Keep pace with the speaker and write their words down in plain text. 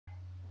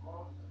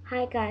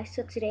Hi guys,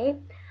 so today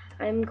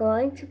I'm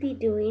going to be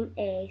doing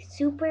a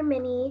super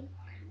mini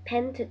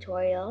pen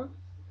tutorial.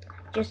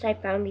 Just I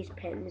found these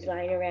pens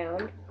lying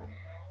around.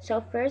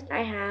 So first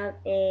I have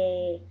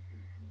a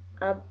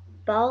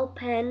ball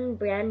pen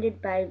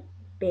branded by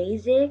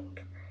Basic,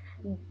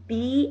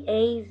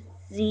 Bazic,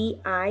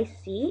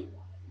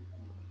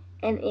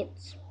 and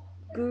it's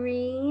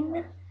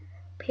green,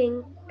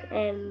 pink,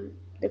 and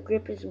the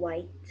grip is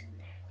white.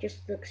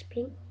 Just looks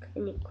pink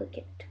and you click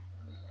it.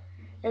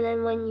 And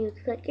then when you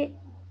click it,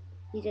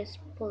 you just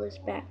pull this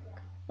back.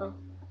 Oh,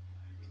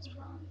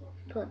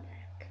 pull it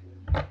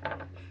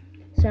back.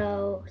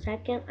 So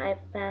second, I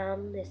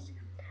found this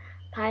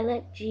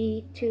Pilot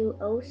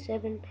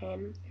G207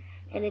 pen,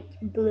 and it's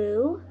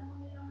blue.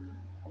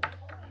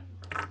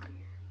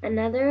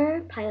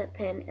 Another Pilot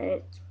pen, and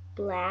it's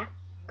black.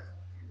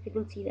 You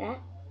can see that.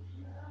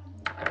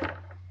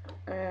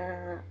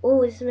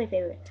 Oh, this is my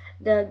favorite.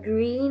 The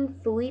green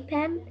Fooey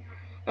pen,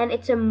 and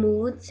it's a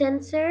mood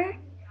sensor.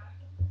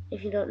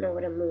 If you don't know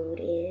what a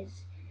mood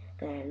is,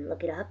 then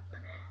look it up.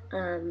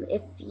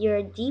 If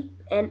you're deep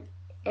and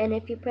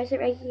if you press it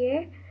right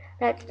here,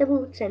 that's the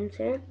mood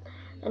sensor.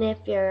 And if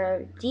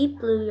you're deep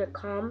blue, you're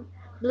calm.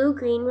 Blue,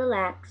 green,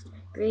 relaxed.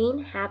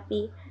 Green,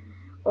 happy.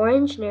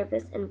 Orange,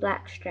 nervous, and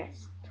black,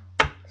 stressed.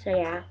 So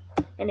yeah,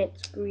 and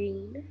it's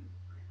green.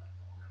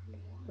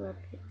 Love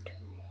it.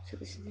 So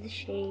this is the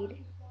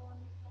shade.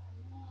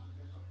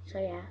 So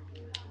yeah,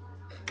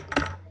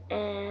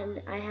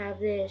 and I have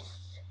this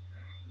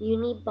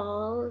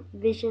Uniball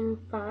Vision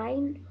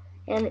Fine,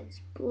 and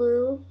it's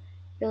blue.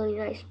 Really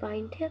nice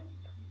fine tip.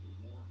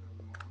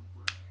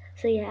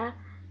 So yeah,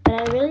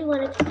 what I really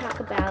wanted to talk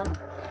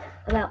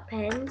about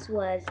pens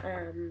was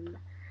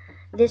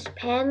this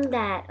pen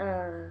that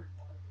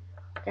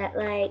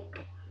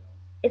like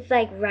it's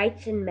like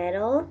writes in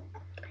metal,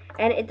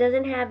 and it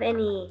doesn't have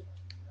any.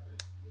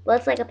 Well,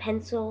 it's like a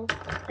pencil,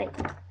 like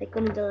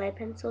one of the lead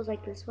pencils,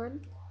 like this one,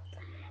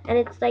 and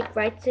it's like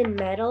writes in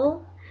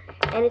metal,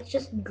 and it's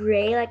just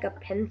gray like a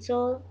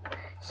pencil.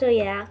 So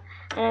yeah,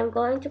 and I'm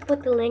going to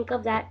put the link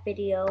of that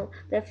video,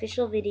 the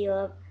official video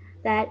of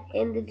that,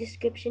 in the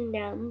description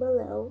down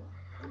below.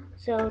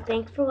 So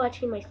thanks for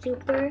watching my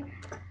super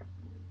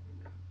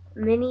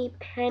mini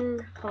pen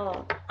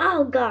haul.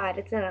 Oh god,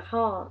 it's not a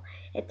haul,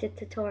 it's a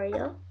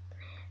tutorial.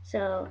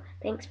 So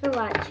thanks for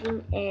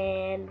watching,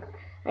 and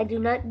I do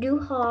not do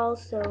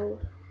hauls, so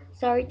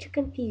sorry to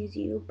confuse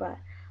you, but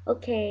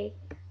okay,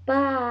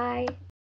 bye.